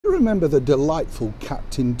you remember the delightful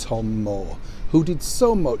Captain Tom Moore, who did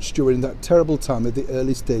so much during that terrible time of the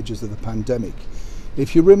early stages of the pandemic?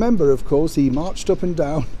 If you remember, of course, he marched up and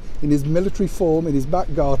down in his military form in his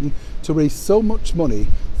back garden to raise so much money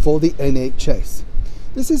for the NHS.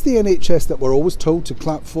 This is the NHS that we're always told to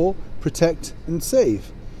clap for, protect and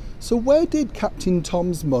save. So where did Captain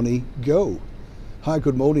Tom's money go? Hi,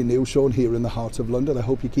 good morning, Neil Sean here in the heart of London. I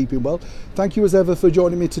hope you're keeping well. Thank you as ever for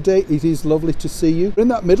joining me today. It is lovely to see you. We're in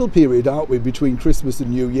that middle period, aren't we, between Christmas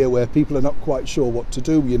and New Year, where people are not quite sure what to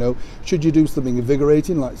do, you know. Should you do something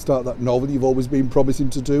invigorating, like start that novel you've always been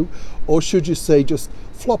promising to do? Or should you say just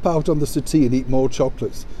flop out on the settee and eat more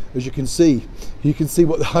chocolates? As you can see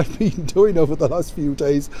what I've been doing over the last few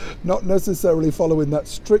days, not necessarily following that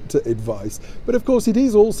stricter advice. But of course, it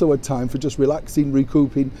is also a time for just relaxing,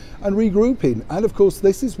 recouping and regrouping. And of course,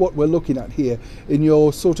 this is what we're looking at here in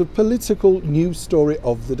your sort of political news story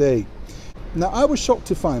of the day. Now, I was shocked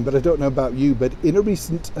to find, but I don't know about you, but in a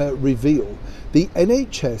recent reveal, the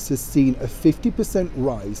NHS has seen a 50%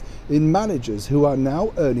 rise in managers who are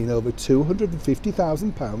now earning over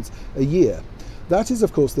 £250,000 a year. That is,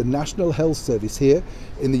 of course, the National Health Service here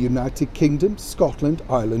in the United Kingdom, Scotland,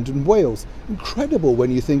 Ireland and Wales. Incredible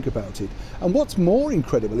when you think about it. And what's more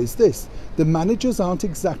incredible is this: the managers aren't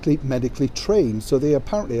exactly medically trained, so they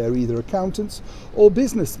apparently are either accountants or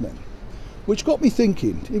businessmen. Which got me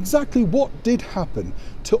thinking, exactly what did happen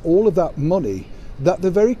to all of that money that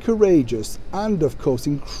the very courageous and, of course,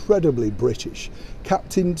 incredibly British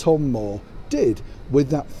Captain Tom Moore did with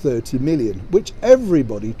that 30 million, which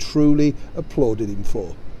everybody truly applauded him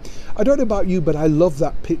for. I don't know about you, but I love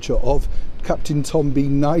that picture of Captain Tom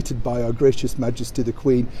being knighted by Our Gracious Majesty the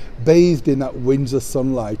Queen, bathed in that Windsor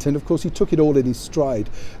sunlight, and of course he took it all in his stride.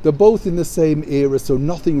 They're both in the same era, so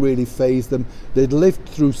nothing really fazed them. They'd lived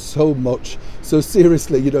through so much, so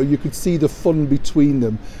seriously, you know, you could see the fun between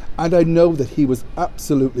them. And I know that he was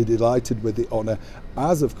absolutely delighted with the honour,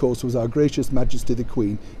 as of course was Our Gracious Majesty the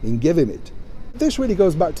Queen in giving it. This really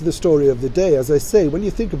goes back to the story of the day. As I say, when you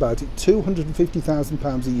think about it,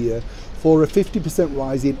 £250,000 a year for a 50%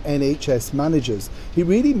 rise in NHS managers. He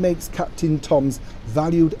really makes Captain Tom's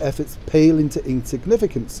valued efforts pale into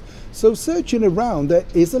insignificance. So searching around, there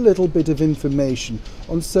is a little bit of information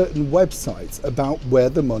on certain websites about where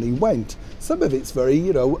the money went. Some of it's very,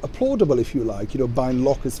 applaudable, if you like, buying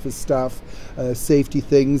lockers for staff, safety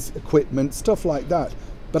things, equipment, stuff like that.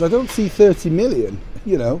 But I don't see 30 million,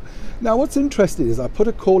 Now what's interesting is I put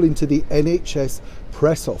a call into the NHS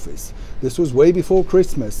press office. This was way before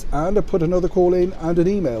Christmas, and I put another call in and an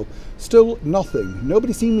email. Still nothing.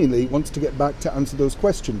 Nobody seemingly wants to get back to answer those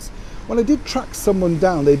questions. When I did track someone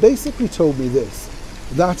down, they basically told me this: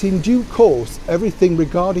 that in due course, everything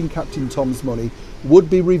regarding Captain Tom's money would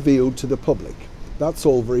be revealed to the public. That's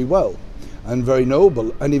all very well and very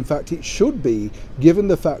noble, and in fact it should be, given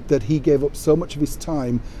the fact that he gave up so much of his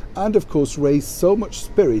time and of course raised so much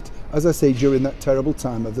spirit, as I say, during that terrible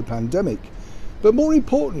time of the pandemic. But more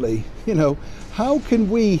importantly, how can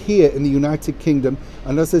we here in the United Kingdom,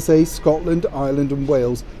 and as I say, Scotland, Ireland and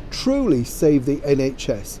Wales, truly save the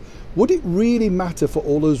NHS? Would it really matter for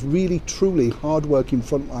all those really truly hard-working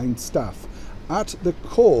frontline staff at the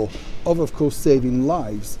core of course, saving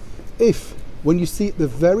lives, if, when you see at the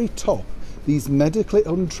very top, these medically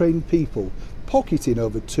untrained people pocketing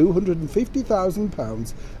over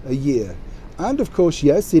 £250,000 a year? And of course,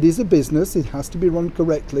 yes, it is a business, it has to be run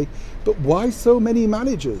correctly, but why so many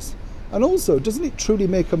managers? And also, doesn't it truly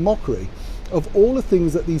make a mockery of all the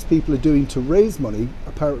things that these people are doing to raise money,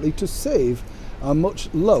 apparently to save our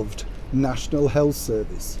much loved National Health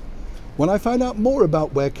Service? When I find out more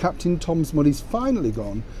about where Captain Tom's money's finally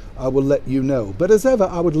gone, I will let you know. But as ever,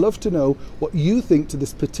 I would love to know what you think to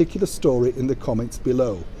this particular story in the comments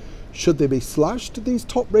below. Should they be slashed, these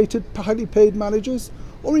top-rated, highly paid managers?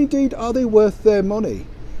 Or indeed, are they worth their money?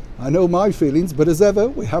 I know my feelings, but as ever,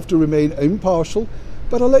 we have to remain impartial.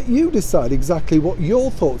 But I'll let you decide exactly what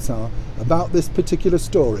your thoughts are about this particular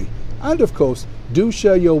story. And of course, do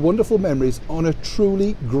share your wonderful memories on a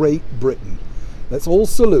truly great Britain. Let's all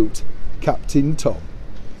salute Captain Tom.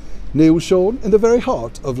 Neil Sean in the very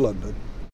heart of London.